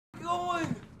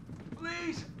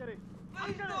Please!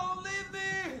 Please don't leave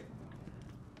me!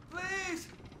 Please!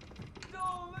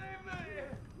 Don't leave me!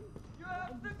 You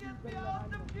have to get me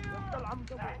out of here!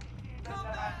 Come back!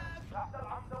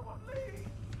 Please!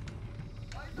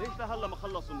 ليش لهلا ما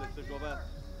خلصوا من الاستجوابات؟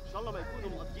 ان شاء الله ما يكونوا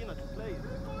مقضينا كفلاية.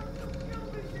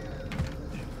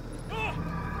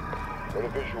 Got a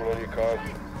visual on your cars.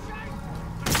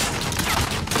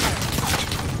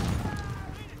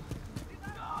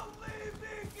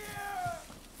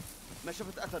 ما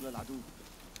شفت اثر للعدو،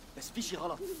 بس في شي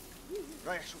غلط.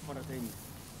 رايح شوف مرة تانية.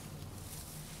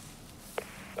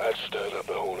 That's stirred up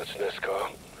the Hornet's nest car.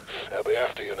 They'll be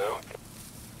after you now.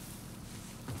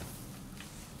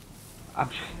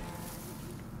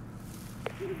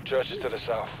 Church is to the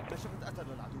south. ما شفت اثر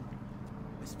للعدو،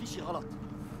 بس في شي غلط.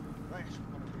 رايح شوف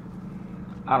مرة تانية.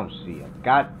 I don't see a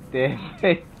goddamn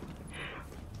thing.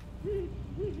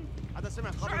 حدا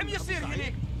سمع خبر؟ شو عم يصير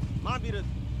هنيك؟ ما عم يرد.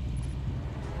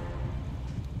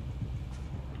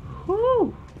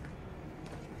 Whew.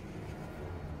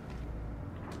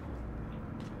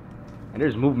 And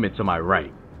there's movement to my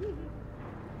right.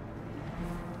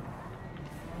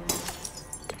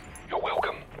 You're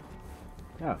welcome.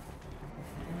 Yeah.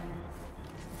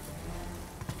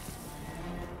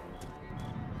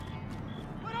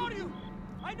 Where are you?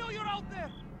 I know you're out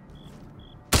there.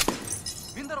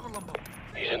 مين ضرب اللمبة؟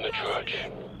 He's in the church.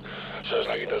 Sounds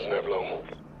like he doesn't have long.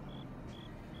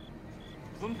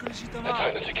 ضمن كل شيء تمام.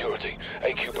 Attaining security.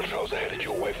 AQ patrols are headed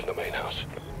your way from the main house.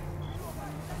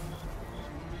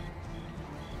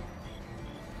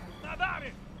 ما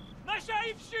بعرف. ما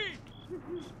شايف شيء.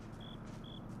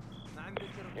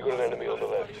 You got an enemy on the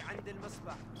left. عند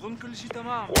المسبح. ضمن كل شيء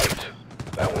تمام. Wait.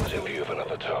 That one's in view of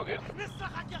another target.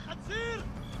 نسخك يا خنزير.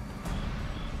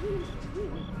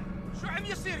 شو عم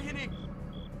يصير هنيك؟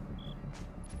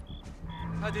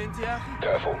 هذه انت يا اخي؟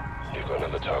 Careful. You've got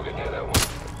another target near that one.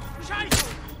 شايفه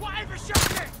واقف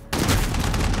بالشبكة.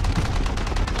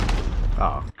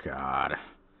 Oh god.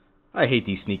 I hate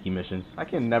these sneaky missions. I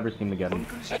can never seem to get them.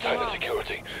 Attaining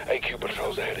security. AQ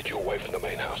patrols are headed your way from the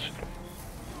main house.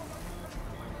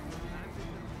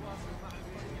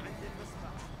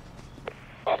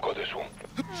 I've got this one.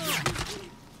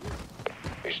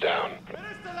 He's down.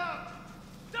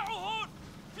 دعوا هون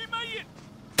في ميت.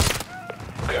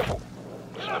 Careful.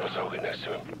 There's another target next to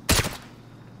him.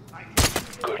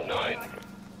 Good night.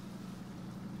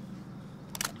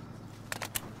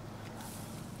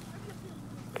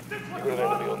 You got an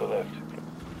enemy on the left.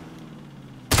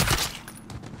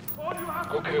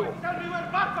 Go kill him. Tell me where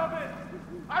backup is.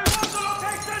 I want the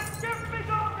location. Give me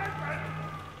the location.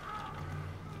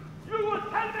 You will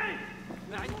tell me.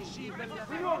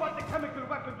 We know about the chemical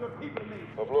weapons your people made.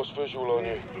 I've lost visual on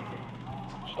you.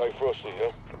 Stay frosty,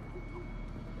 yeah?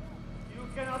 You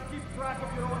cannot keep track of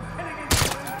your own killing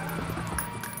instruments.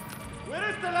 Where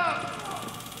is the lab?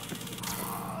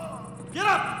 Get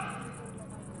up!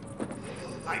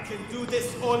 I can do this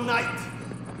all night.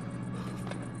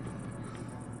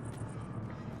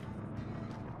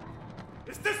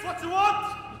 Is this what you want?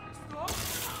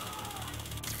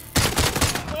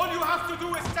 All you have to do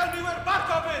is tell me where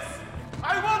backup is.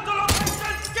 I want the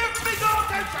location. Give me the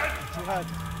location.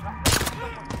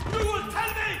 You will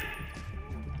tell me.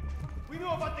 We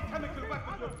know about the chemical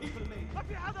weapons your people made.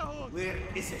 Where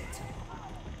is it?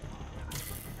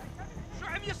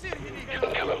 You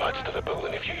can kill the lights to the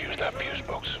building if you use that fuse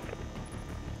box.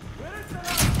 Where is the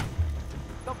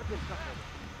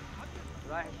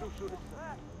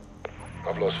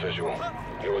I've lost visual.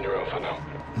 You're on your own for now.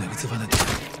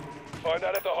 Find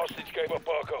out if the hostage gave up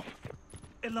Barkov.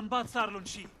 اللمبات صار لهم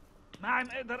شيء. ما عم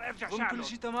اقدر ارجع شعله. كل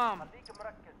شيء تمام.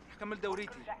 كمل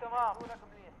دوريتي. تمام.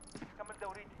 كمل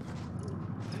دوريتي.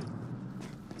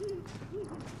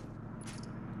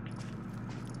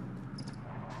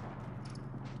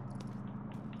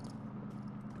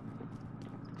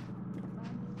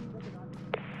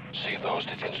 See if the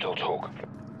hostage can still talk.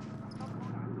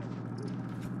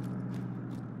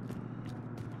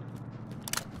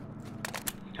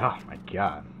 Oh my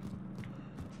god.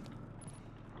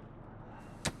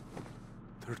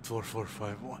 Third floor,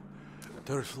 451.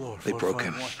 Third floor, 451. They broke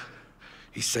him.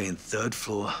 He's saying third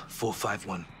floor,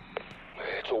 451.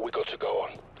 It's all we got to go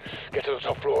on. Get to the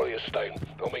top floor of the estate.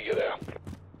 I'll meet you there.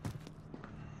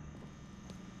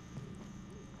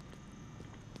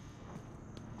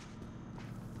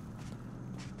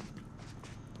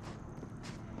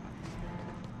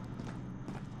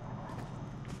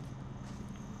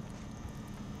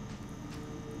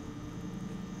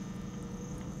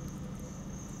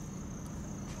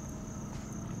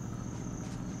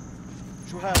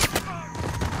 شو هذا؟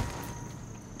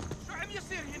 شو عم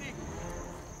يصير هنيك؟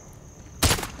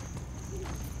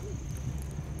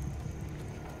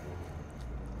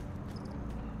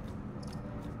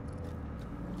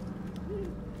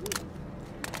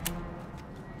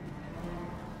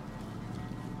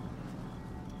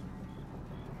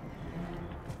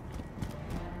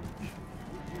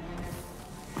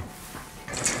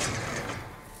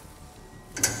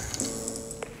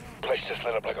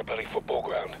 lit up like a bloody football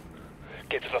ground.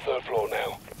 Get to the 3rd floor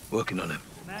now. Working on him.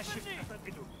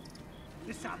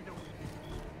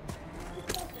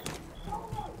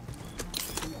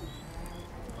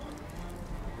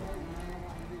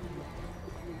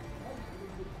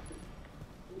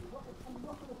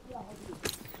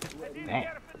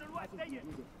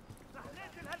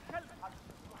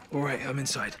 All right, I'm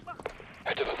inside.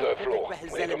 Head to the 3rd floor.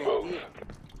 We need to move.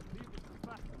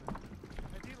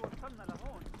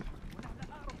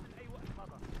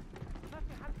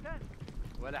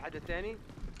 ولا حدا تاني؟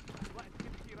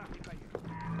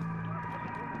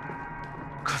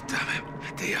 God damn him.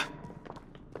 Dia.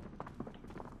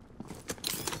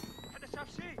 حدا شاف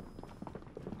شيء؟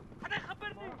 حدا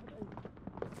يخبرني؟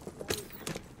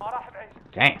 ما راح بعيش.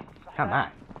 Damn, come on.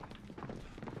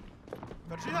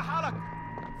 فرجينا حالك.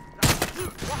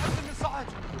 واحد من صعد.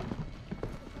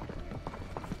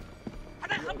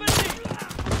 حدا يخبرني.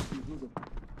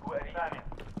 هو ثاني.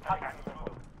 حق عن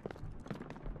الجنود.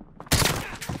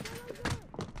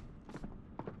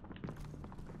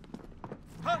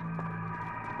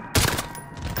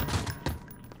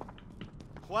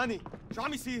 اخواني شو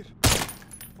عم يصير؟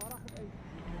 ما راح بعيد.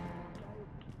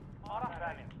 ما راح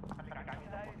ثاني. خليك عم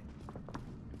يداير.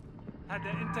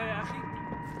 هذا انت يا اخي؟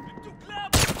 انتوا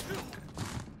كلاب.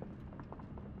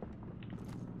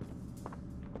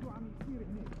 شو عم يصير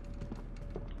هناك؟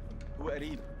 هو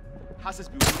قريب حاسس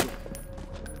بوجوده.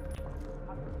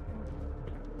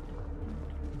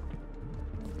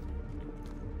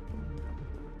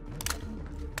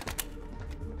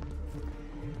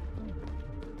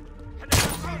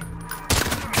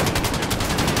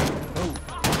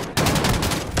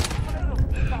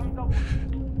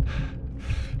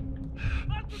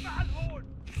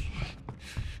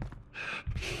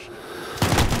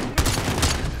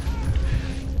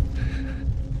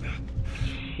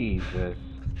 Jesus.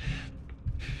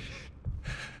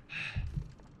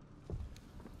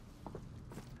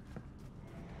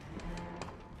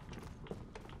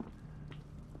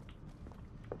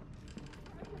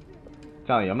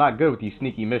 Telling you, I'm not good with these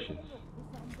sneaky missions.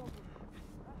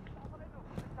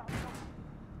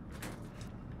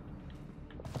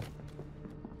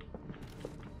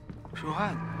 شو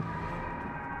هاد؟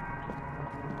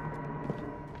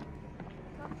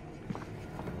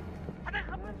 حدا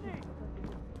يخبرني.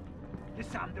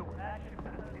 لسه عم دور.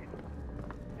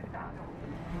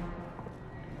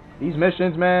 These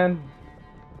missions, man.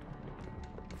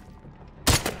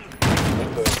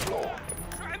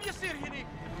 شو عم يصير هنيك؟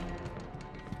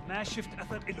 ما شفت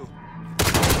اثر إله.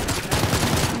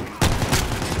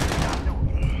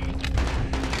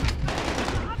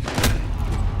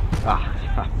 Ah,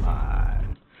 come on.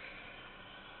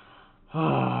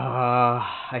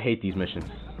 I hate these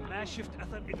missions. ما شفت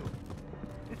اثر إله.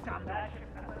 لسه عم دور.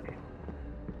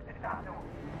 لسه عم دور.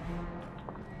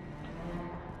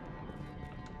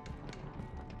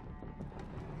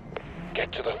 Get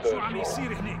to the شو 3rd عم floor.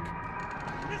 يصير هنيك؟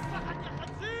 لسه حد يا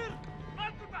خنزير! ما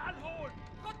لكم محل هون!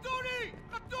 غطوني!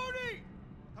 غطوني!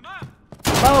 تمام!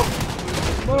 Move!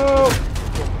 Move!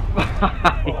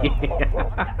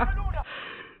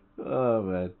 Oh,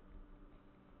 man.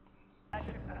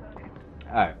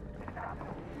 Alright.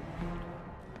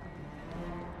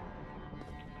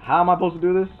 How am I supposed to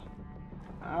do this?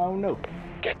 I don't know.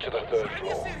 Get to the 3rd عم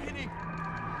floor. يصير هنيك؟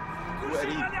 هو كل شيء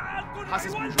قريب على عالكم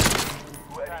حاسس حيوان! بوجوده.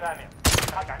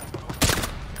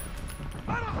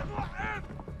 ما راح نوقف!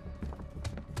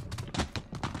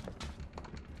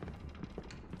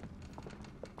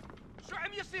 شو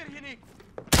عم يصير هنيك؟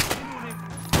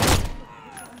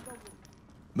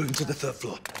 Moving to the 3rd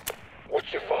floor. Watch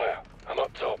your fire. I'm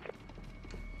up top.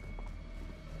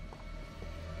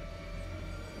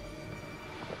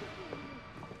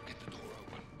 Get the door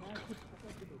open.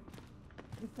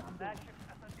 We'll cover it.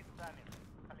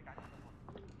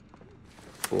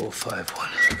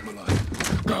 451.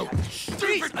 Go.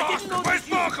 Stupid bastard! Where's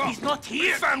Markov? He's not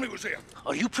here! His family was here.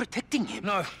 Are you protecting him?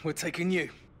 No, we're taking you.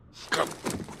 Come.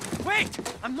 Wait!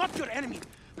 I'm not your enemy.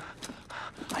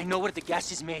 I know where the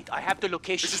gas is made. I have the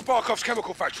location. This is Barkov's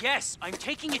chemical factory. Yes, I'm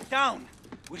taking it down.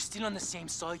 We're still on the same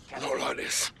side, Captain. Not like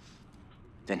this.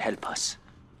 Then help us.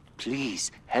 Please,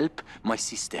 help my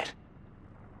sister.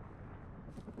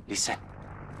 Listen.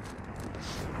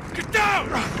 Get down!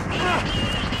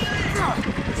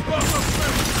 It's Barkov's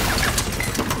family.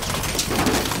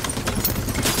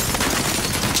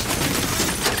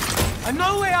 I'm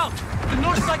no way out! The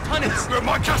north side tunnels! You're in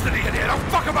my custody in here. Don't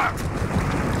fuck about.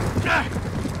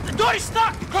 The door is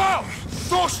stuck! Carl!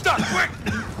 Door's stuck. Quick!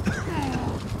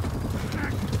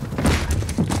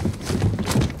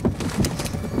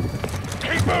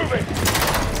 Keep moving!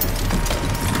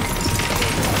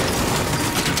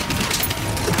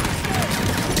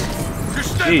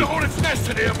 Send the hornet's nest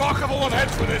in here. Mark up on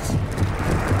heads for this.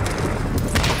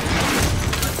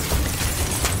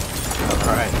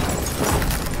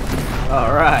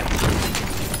 All right.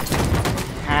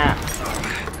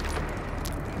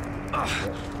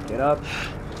 Get up.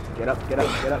 Get up, get up,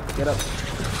 get up, get up.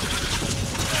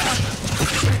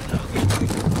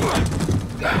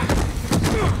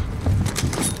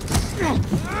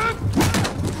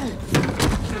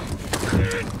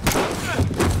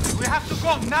 We have to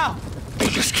go now.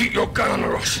 Just keep your gun on the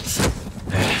Russians.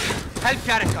 Help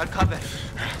Garrett, I'll cover.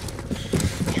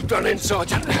 You done in,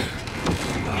 Sergeant?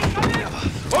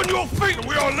 On your feet,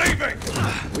 we are leaving!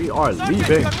 We are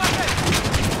leaving.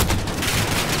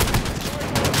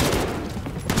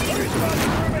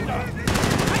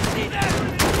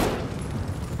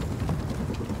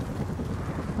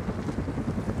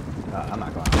 I'm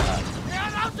not going outside. They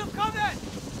are out of cover!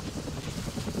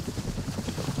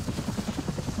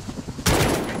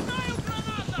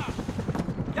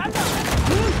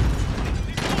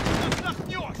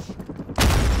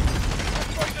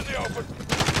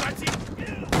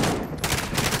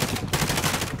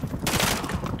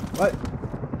 What?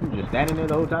 You just standing there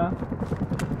the whole time?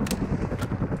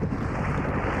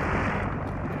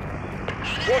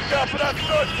 Watch out for that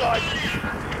searchlight!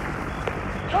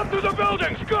 Come through the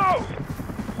buildings, go!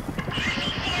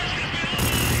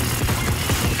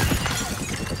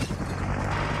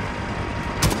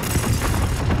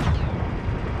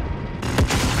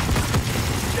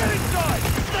 Get inside!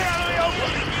 Stay out of the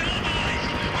open!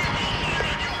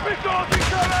 Missiles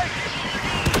incoming!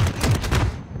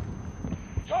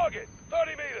 Target,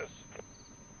 30 meters!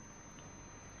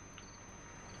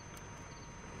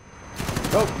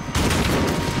 Go!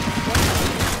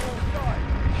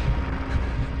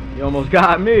 You almost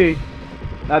got me.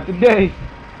 Not today.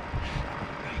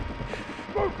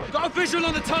 Got a visual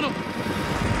on the tunnel!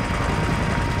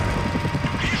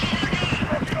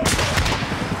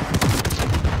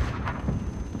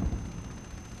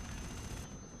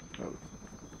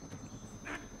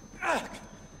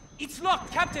 It's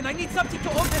locked, Captain. I need something to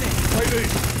open it. Take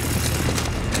these!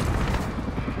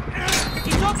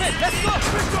 It's open. Let's go.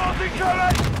 Missiles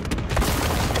incoming!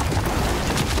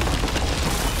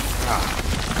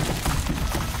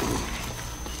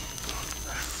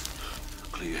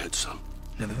 Clear your head, son.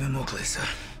 Never been more clear, sir.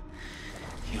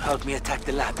 You helped me attack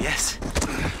the lab, yes?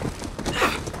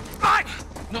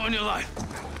 Not on your life.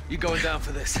 You're going down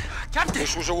for this. Captain!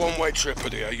 This was a one-way trip,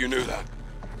 Padilla. You knew that.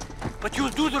 But you'll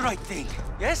do the right thing,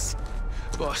 yes?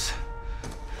 Boss,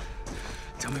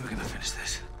 tell me we're gonna finish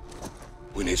this.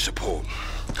 We need support.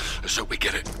 Let's hope we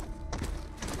get it.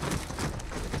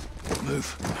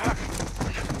 Move.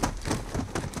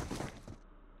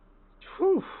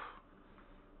 Whew.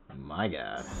 My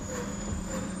God.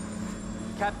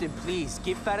 Captain, please,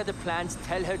 give Farah the plans,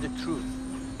 tell her the truth.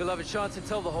 You'll have a chance to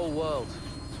tell the whole world.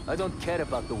 I don't care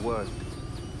about the world.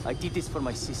 I did this for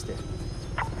my sister.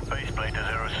 Faceplate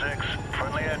to 06.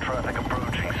 Friendly air traffic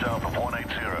approaching south of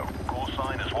 180. Call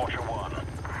sign is Watcher 1.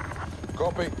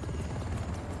 Copy.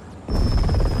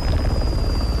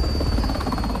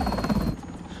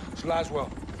 It's Laswell.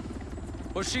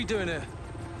 What's she doing here?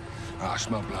 I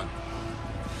smell blood.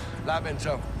 Lab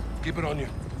intel. Keep it on you.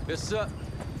 Yes, sir.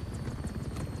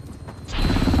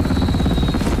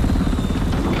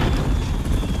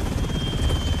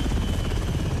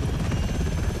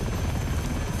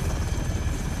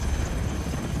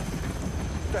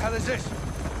 What the hell is this?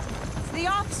 It's the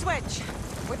off switch.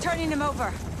 We're turning him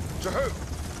over. To who?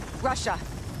 Russia.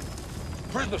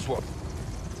 Prisoner swap.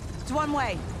 It's one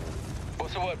way.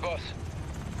 What's the word, boss?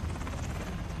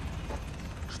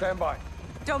 Stand by.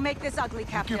 Don't make this ugly,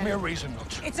 Captain. Give me a reason not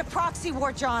to. It's a proxy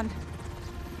war, John.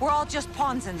 We're all just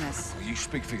pawns in this. You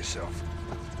speak for yourself.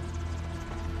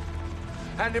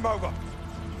 Hand him over.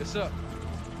 Yes, sir.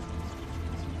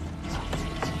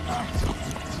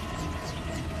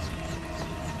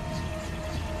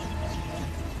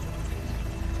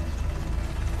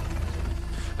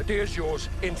 Idea's yours,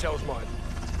 intel's mine.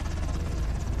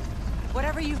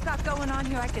 Whatever you've got going on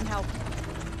here, I can help.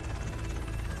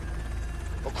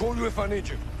 I'll call you if I need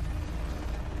you.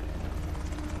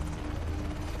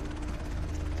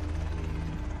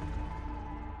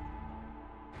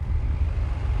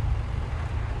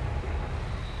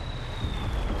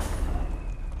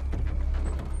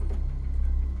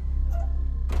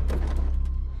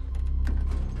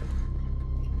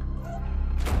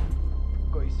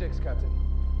 Got E6, Captain.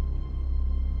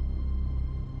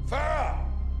 Farah!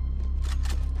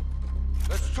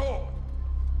 Let's talk.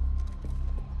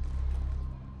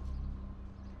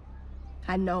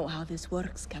 I know how this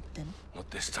works, Captain.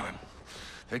 Not this time.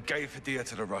 They gave Hadia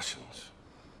to the Russians.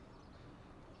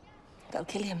 They'll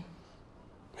kill him.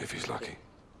 If he's lucky.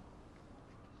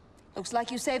 Looks like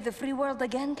you saved the free world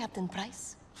again, Captain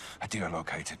Price. A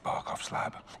delocated Barkov's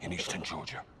lab in eastern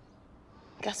Georgia.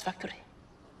 Gas factory.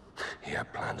 He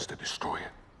had plans to destroy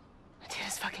it. It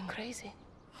is fucking crazy.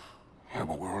 Yeah,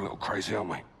 but we're a little crazy, aren't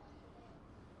we?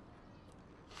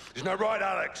 Isn't that right,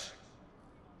 Alex?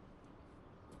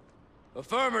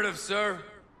 Affirmative, sir.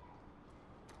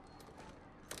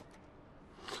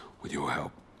 With your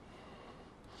help,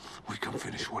 we can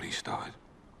finish what he started.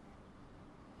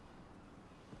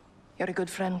 You're a good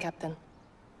friend, Captain.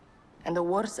 And the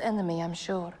worst enemy, I'm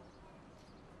sure.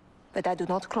 But I do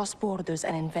not cross borders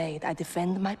and invade. I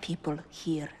defend my people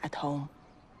here at home.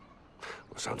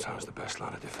 Well, sometimes the best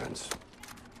line of defense.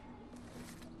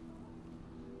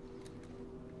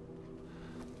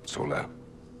 It's all there.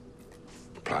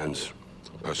 Plans,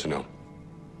 personnel.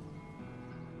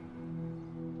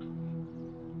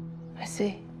 I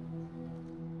see.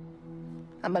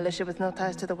 A militia with no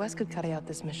ties to the West could carry out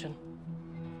this mission.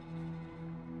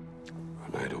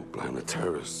 And they'd all blame the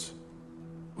terrorists,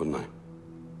 wouldn't they?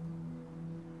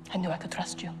 I knew I could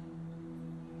trust you.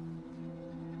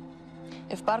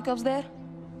 If Barkov's there,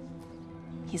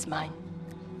 he's mine.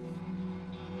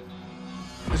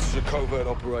 This is a covert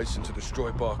operation to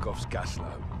destroy Barkov's gas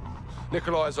lab.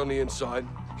 Nikolai's on the inside.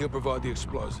 He'll provide the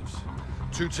explosives.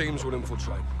 2 teams will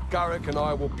infiltrate. Garrick and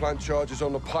I will plant charges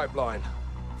on the pipeline.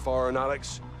 Farah and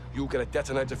Alex, you'll get a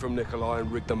detonator from Nikolai and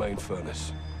rig the main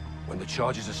furnace. When the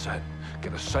charges are set,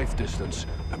 get a safe distance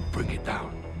and bring it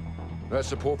down. That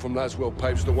support from Laswell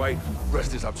paves the way.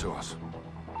 Rest is up to us.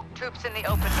 Troops in the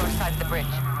open north side of the bridge.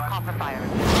 Copper fire.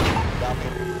 Copy.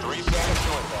 3 seconds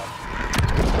northbound.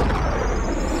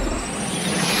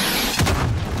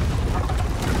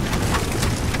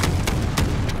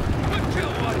 Good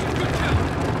kill, Watcher. Good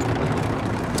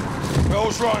kill.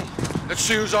 Bell's run. Let's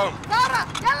see who's on. Farah!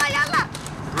 Yalla, yalla!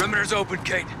 Perimeter's open,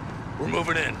 Kate. We're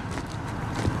moving in.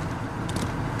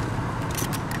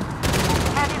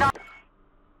 Headed on.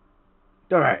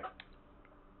 Alright.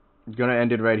 Gonna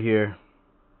end it right here.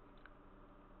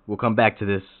 We'll come back to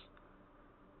this.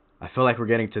 I feel like we're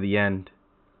getting to the end.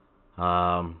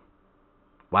 Wow.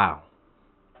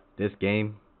 This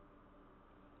game,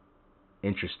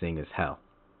 interesting as hell.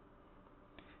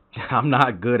 I'm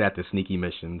not good at the sneaky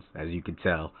missions, as you can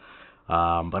tell. But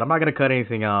I'm not going to cut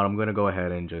anything out. I'm going to go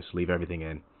ahead and just leave everything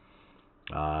in.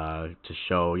 To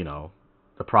show, you know,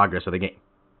 the progress of the game.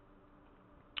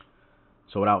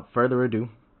 So without further ado,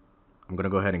 I'm going to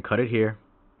go ahead and cut it here.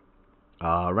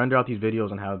 Render out these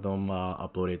videos and have them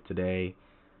uploaded today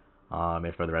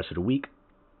and for the rest of the week.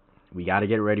 We got to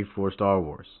get ready for Star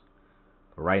Wars.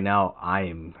 But right now, I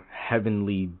am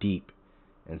heavenly deep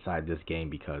inside this game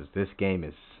because this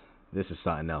is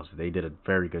something else. They did a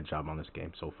very good job on this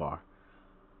game so far.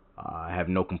 I have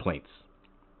no complaints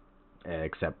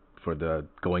except for the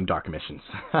going dark missions.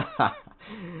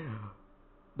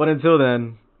 But until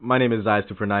then, my name is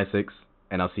zaztap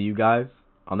and I'll see you guys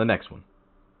on the next one.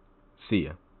 See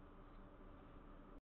ya.